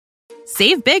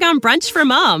Save big on brunch for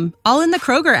mom, all in the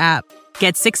Kroger app.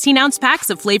 Get 16-ounce packs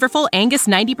of flavorful Angus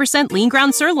 90% lean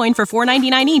ground sirloin for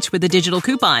 $4.99 each with a digital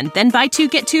coupon. Then buy 2,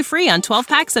 get 2 free on 12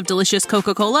 packs of delicious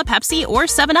Coca-Cola, Pepsi, or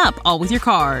 7-Up, all with your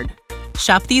card.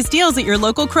 Shop these deals at your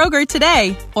local Kroger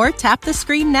today, or tap the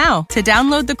screen now to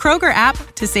download the Kroger app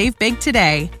to save big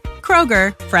today.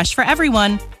 Kroger, fresh for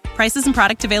everyone. Prices and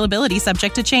product availability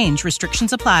subject to change.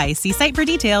 Restrictions apply. See site for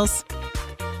details.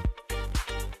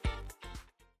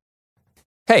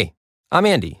 Hey, I'm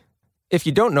Andy. If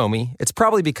you don't know me, it's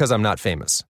probably because I'm not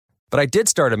famous. But I did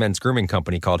start a men's grooming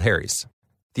company called Harry's.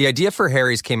 The idea for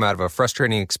Harry's came out of a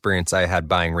frustrating experience I had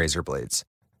buying razor blades.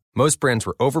 Most brands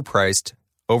were overpriced,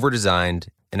 overdesigned,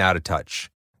 and out of touch.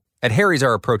 At Harry's,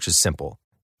 our approach is simple.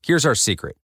 Here's our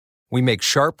secret. We make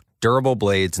sharp, durable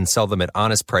blades and sell them at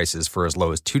honest prices for as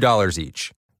low as $2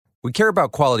 each. We care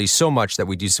about quality so much that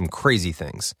we do some crazy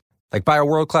things, like buy a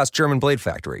world-class German blade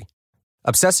factory.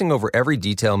 Obsessing over every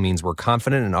detail means we're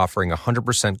confident in offering a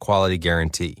 100% quality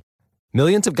guarantee.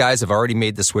 Millions of guys have already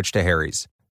made the switch to Harry's,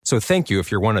 so thank you if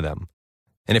you're one of them.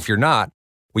 And if you're not,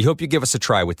 we hope you give us a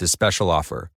try with this special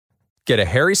offer. Get a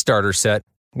Harry's starter set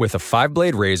with a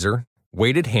 5-blade razor,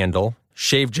 weighted handle,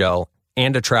 shave gel,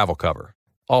 and a travel cover,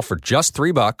 all for just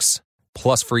 $3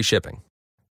 plus free shipping.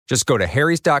 Just go to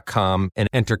harrys.com and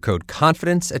enter code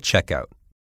CONFIDENCE at checkout.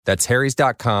 That's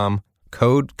harrys.com,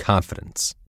 code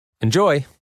CONFIDENCE. Enjoy!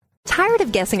 Tired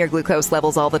of guessing your glucose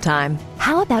levels all the time?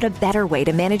 How about a better way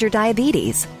to manage your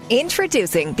diabetes?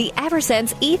 Introducing the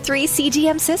Eversense E3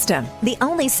 CGM system, the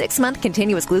only 6-month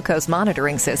continuous glucose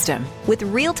monitoring system. With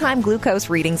real-time glucose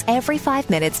readings every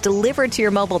 5 minutes delivered to your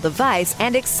mobile device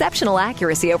and exceptional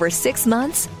accuracy over 6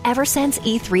 months, Eversense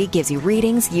E3 gives you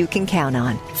readings you can count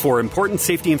on. For important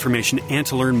safety information and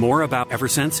to learn more about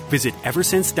Eversense, visit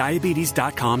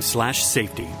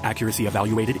eversensediabetes.com/safety. Accuracy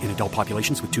evaluated in adult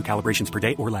populations with 2 calibrations per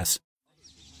day or less.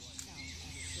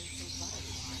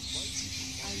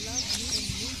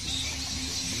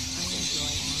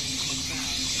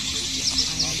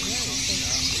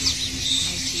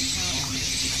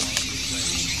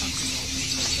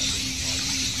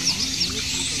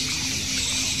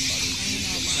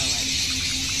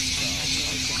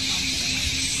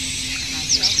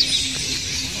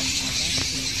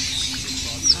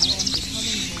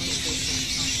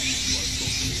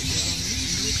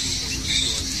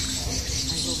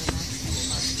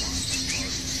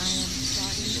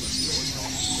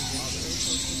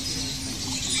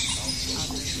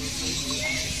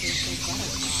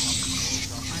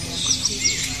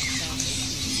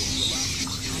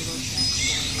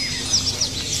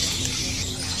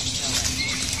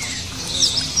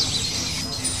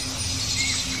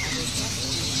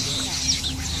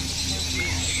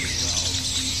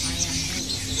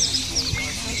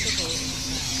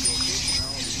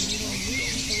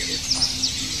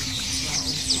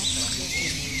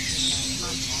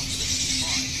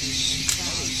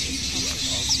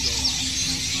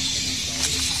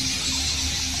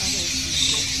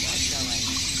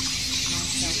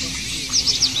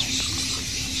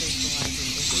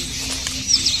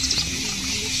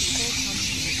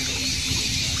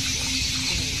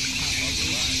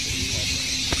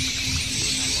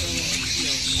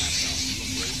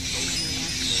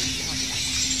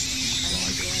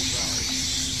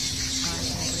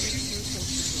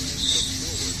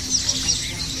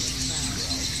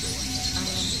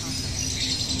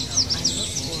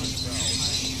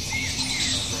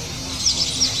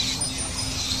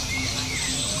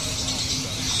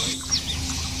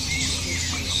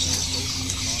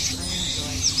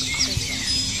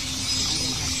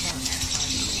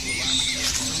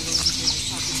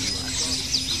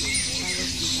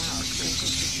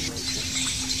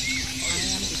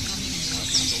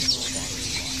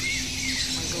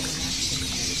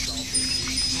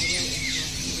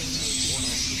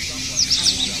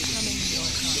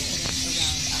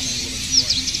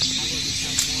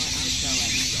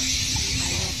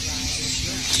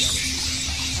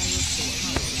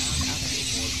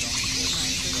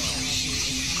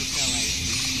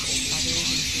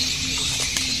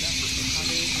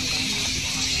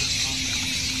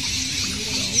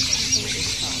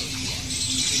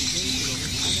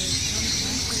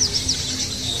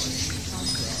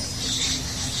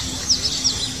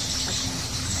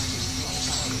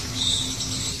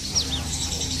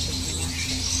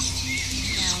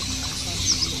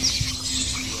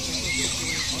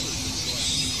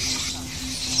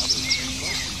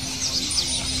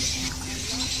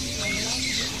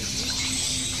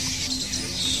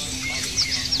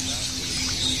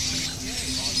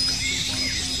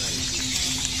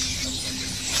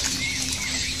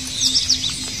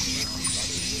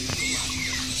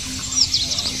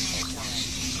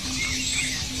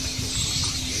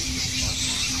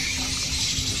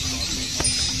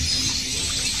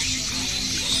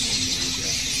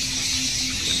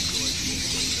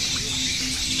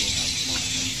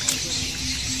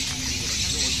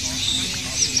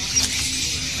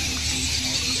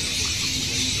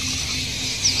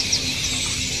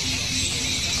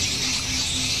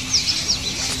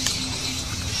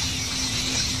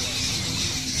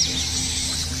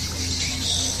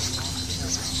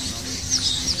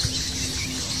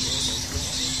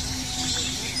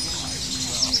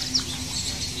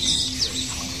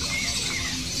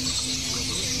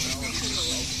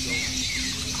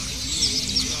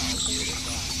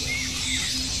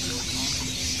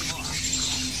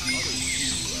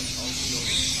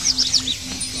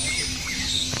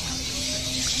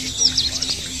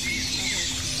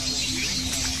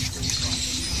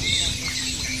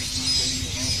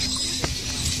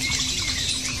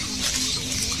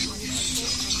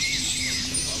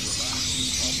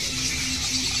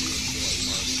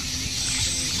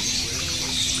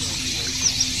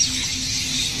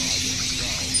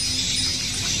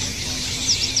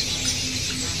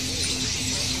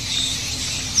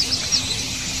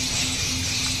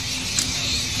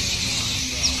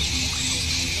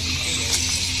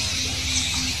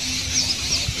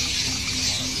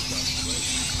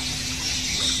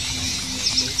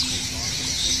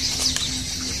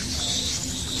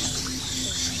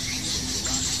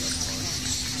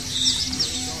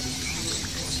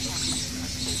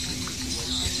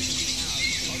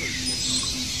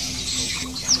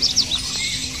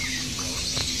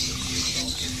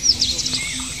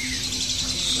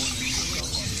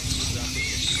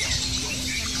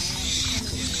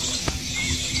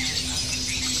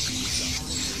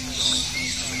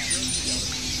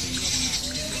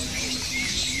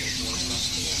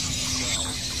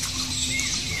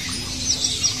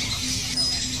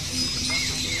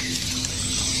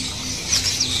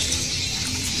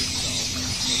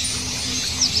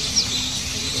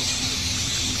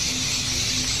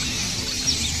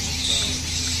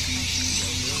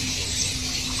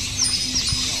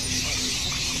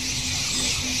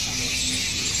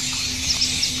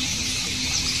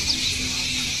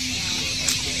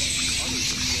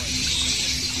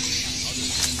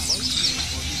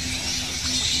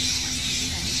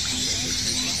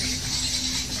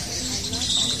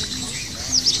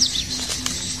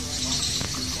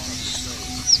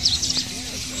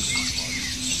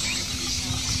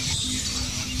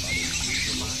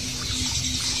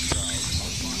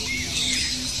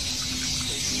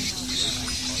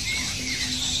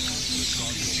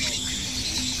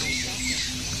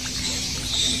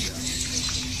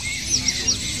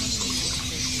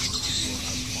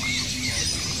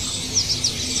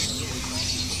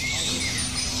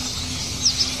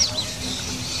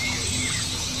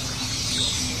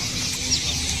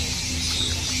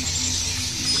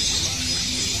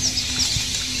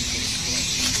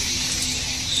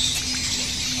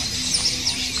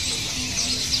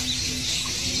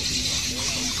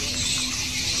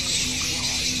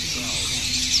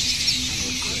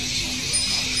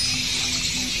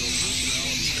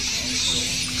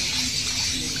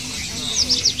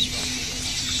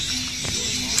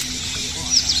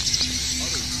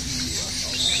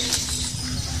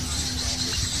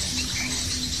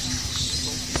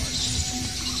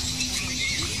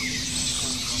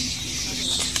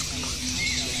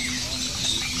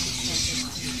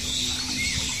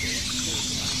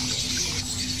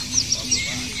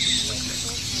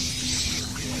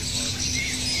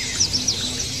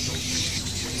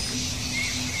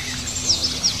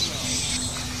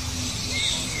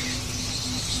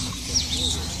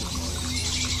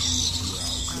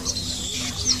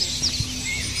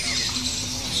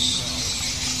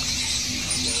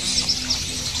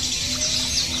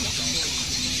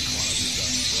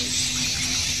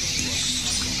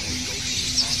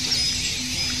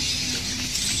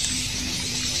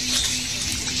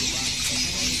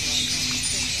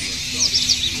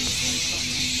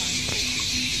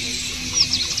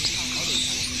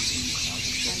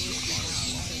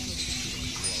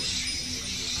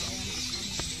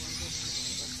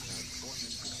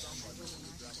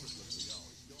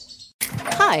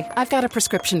 Hi, I've got a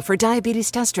prescription for diabetes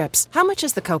test strips. How much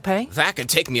is the copay? That could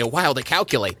take me a while to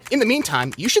calculate. In the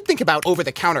meantime, you should think about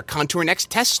over-the-counter Contour Next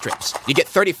test strips. You get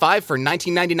 35 for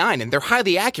 $19.99, and they're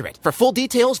highly accurate. For full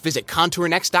details, visit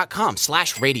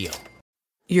contournext.com/radio.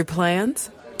 Your plans?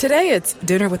 Today it's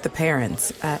dinner with the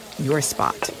parents at your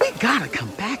spot. We gotta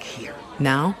come back here.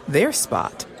 Now, their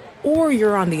spot. Or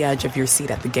you're on the edge of your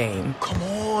seat at the game. Come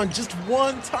on, just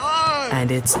one time.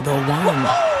 And it's the one.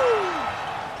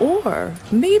 Or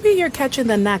maybe you're catching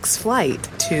the next flight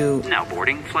to... Now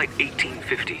boarding flight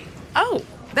 1850. Oh,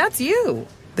 that's you.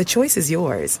 The choice is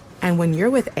yours. And when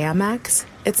you're with Amex,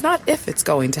 it's not if it's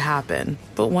going to happen,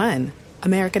 but when.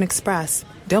 American Express.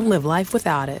 Don't live life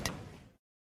without it.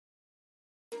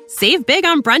 Save big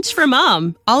on brunch for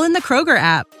mom, all in the Kroger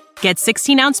app. Get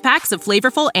 16-ounce packs of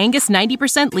flavorful Angus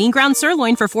 90% lean ground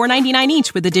sirloin for $4.99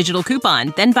 each with a digital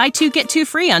coupon. Then buy 2, get 2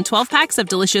 free on 12 packs of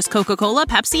delicious Coca-Cola,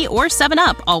 Pepsi, or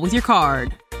 7-Up, all with your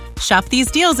card. Shop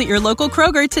these deals at your local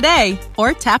Kroger today,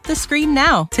 or tap the screen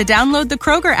now to download the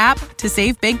Kroger app to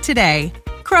save big today.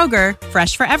 Kroger,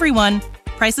 fresh for everyone.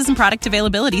 Prices and product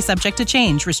availability subject to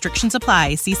change. Restrictions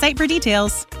apply. See site for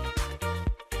details.